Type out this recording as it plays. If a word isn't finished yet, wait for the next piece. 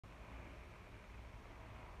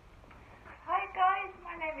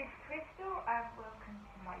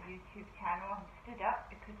YouTube channel. I'm stood up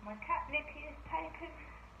because my cat Nicky has taken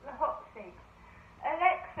the hot seat.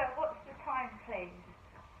 Alexa, what's the time, please?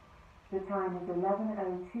 The time is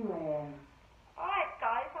 11:02 a.m. Alright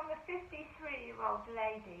guys, I'm a 53-year-old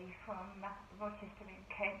lady from Rochester in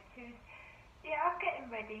Kent who's, I'm getting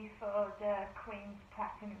ready for the Queen's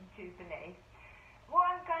Platinum Jubilee.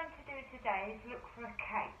 What I'm going to do today is look for a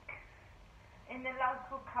cake in the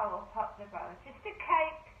local co-op up the road. Just a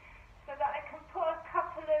cake so that I can put a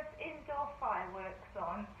couple of indoor fireworks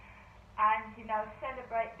on and,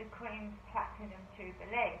 celebrate the Queen's Platinum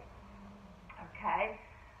Jubilee. Okay,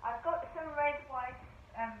 I've got some red, white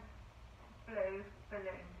and blue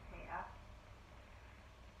balloons here.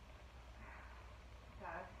 So,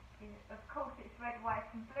 of course it's red, white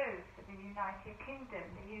and blue for the United Kingdom,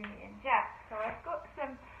 the Union Jack. So I've got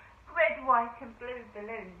some red, white and blue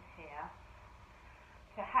balloons here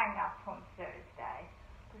to hang up on Thursday,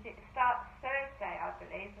 because it starts Thursday, I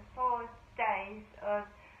believe, the 4 days of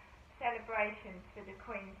celebrations for the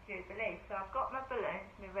Queen's Jubilee. So I've got my balloons,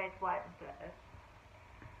 my red, white and blue.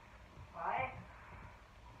 Right.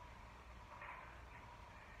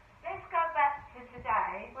 Let's go back to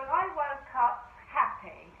today. Well, I woke up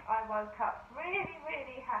happy. I woke up really,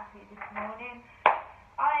 really happy this morning.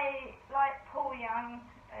 I like Paul Young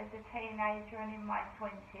as a teenager, and in my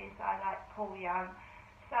 20s I liked Paul Young.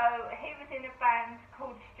 So he was in a band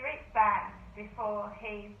called Street Band before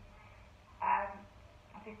he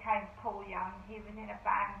became Paul Young. He was in a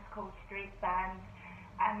band called Street Band,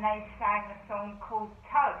 and they sang a song called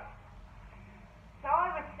Toast. So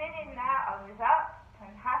I was singing that. I was up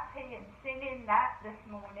and happy and singing that this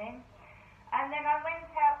morning. And then I went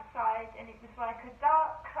outside, and it was like a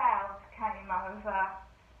dark cloud came over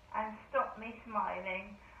and stopped me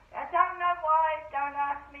smiling. I don't know why, don't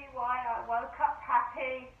ask me why. I woke up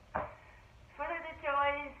happy, full of the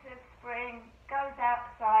joys of spring, goes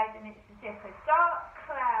outside, and it's as if a dark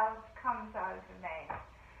cloud comes over me.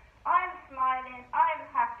 I'm smiling, I'm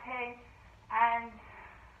happy, and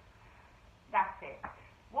that's it.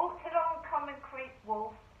 Walked along Common Creek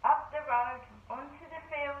Wharf, up the road, onto the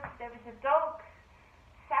field. There was a dog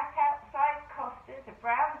sat outside Costa's, a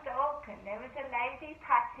brown dog, and there was a lady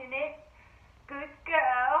patting it. Good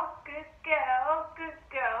girl, good girl, good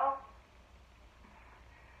girl.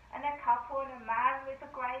 And a couple, and a man with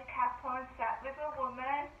a grey cap on sat with a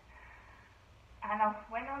woman. And I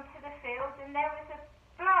went onto the field, and there was a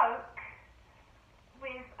bloke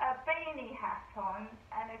with a beanie hat on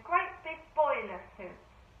and a great big boiler suit.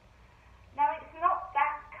 Now it's not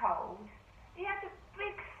that cold. He had a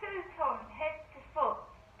big suit on, head to foot,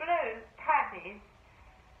 blue, padded,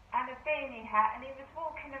 and a beanie hat, and he was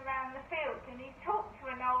walking around the field, and he talked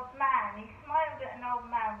to an old man. He smiled at an old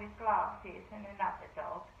man with glasses and another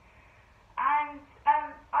dog. And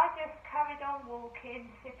I just carried on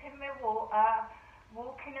walking, sipping my water,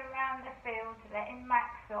 walking around the field, letting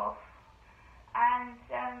Max off. And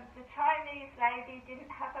the Chinese lady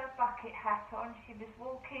didn't have her bucket hat on. She was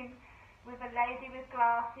walking with a lady with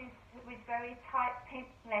glasses with very tight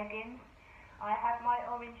pink leggings. I had my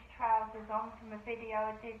orange trousers on from a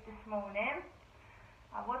video I did this morning.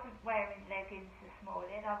 I wasn't wearing leggings this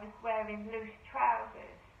morning, I was wearing loose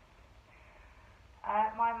trousers.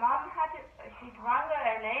 My mum she'd rung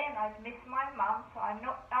early, and I'd missed my mum, so I'm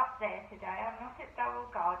not up there today. I'm not at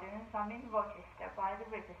Durrell Gardens, I'm in Rochester by the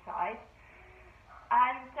riverside.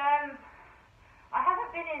 And I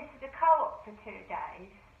haven't been into the co-op for 2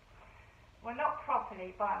 days. Well, not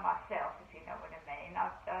properly by myself, if you know what I mean.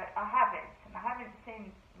 I haven't, and I haven't seen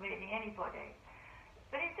really anybody.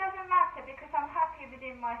 But it doesn't matter, because I'm happy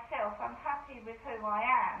within myself. I'm happy with who I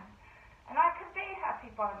am. And I can be happy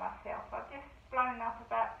by myself. I've just blown up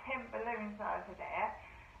about 10 balloons over there.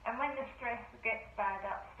 And when the stress gets bad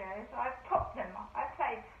upstairs, I pop them. I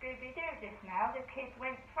played Scooby-Doo just now. The kid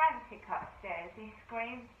went frantic upstairs. He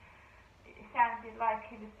screamed. It sounded like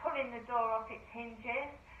he was pulling the door off its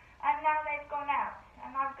hinges. And now they've gone out,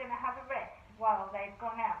 and I'm going to have a rest while they've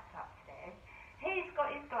gone out upstairs. He's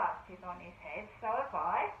got his glasses on his head, so have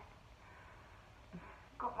I.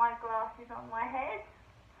 Got my glasses on my head.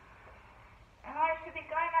 And I should be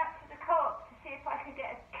going out to the co-op to see if I can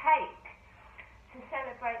get a cake to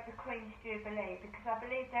celebrate the Queen's Jubilee, because I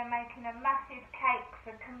believe they're making a massive cake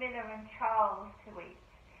for Camilla and Charles to eat.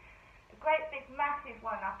 A great big massive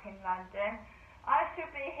one up in London. I should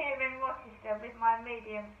be here in Rochester with my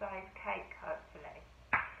medium-sized cake, hopefully.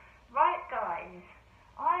 Right, guys,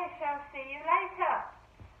 I shall see you later.